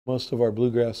Most of our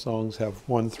bluegrass songs have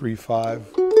 1, 3,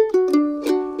 5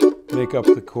 make up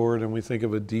the chord, and we think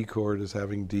of a D chord as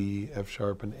having D, F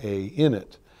sharp, and A in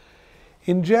it.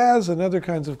 In jazz and other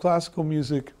kinds of classical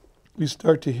music, we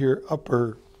start to hear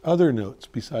other notes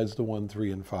besides the 1,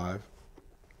 3, and 5.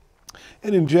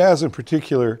 And in jazz in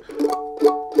particular,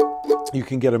 you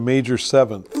can get a major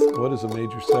seventh. What is a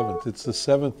major seventh? It's the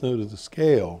seventh note of the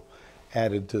scale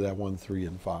added to that 1, 3,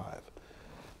 and 5.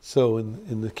 So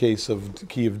in the case of the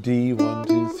key of D, 1,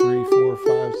 2, 3, 4,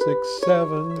 5, 6,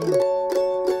 7,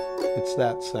 it's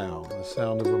that sound, the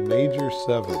sound of a major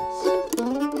seventh.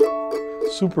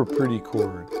 Super pretty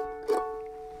chord.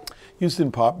 Used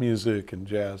in pop music and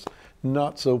jazz,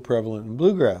 not so prevalent in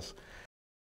bluegrass.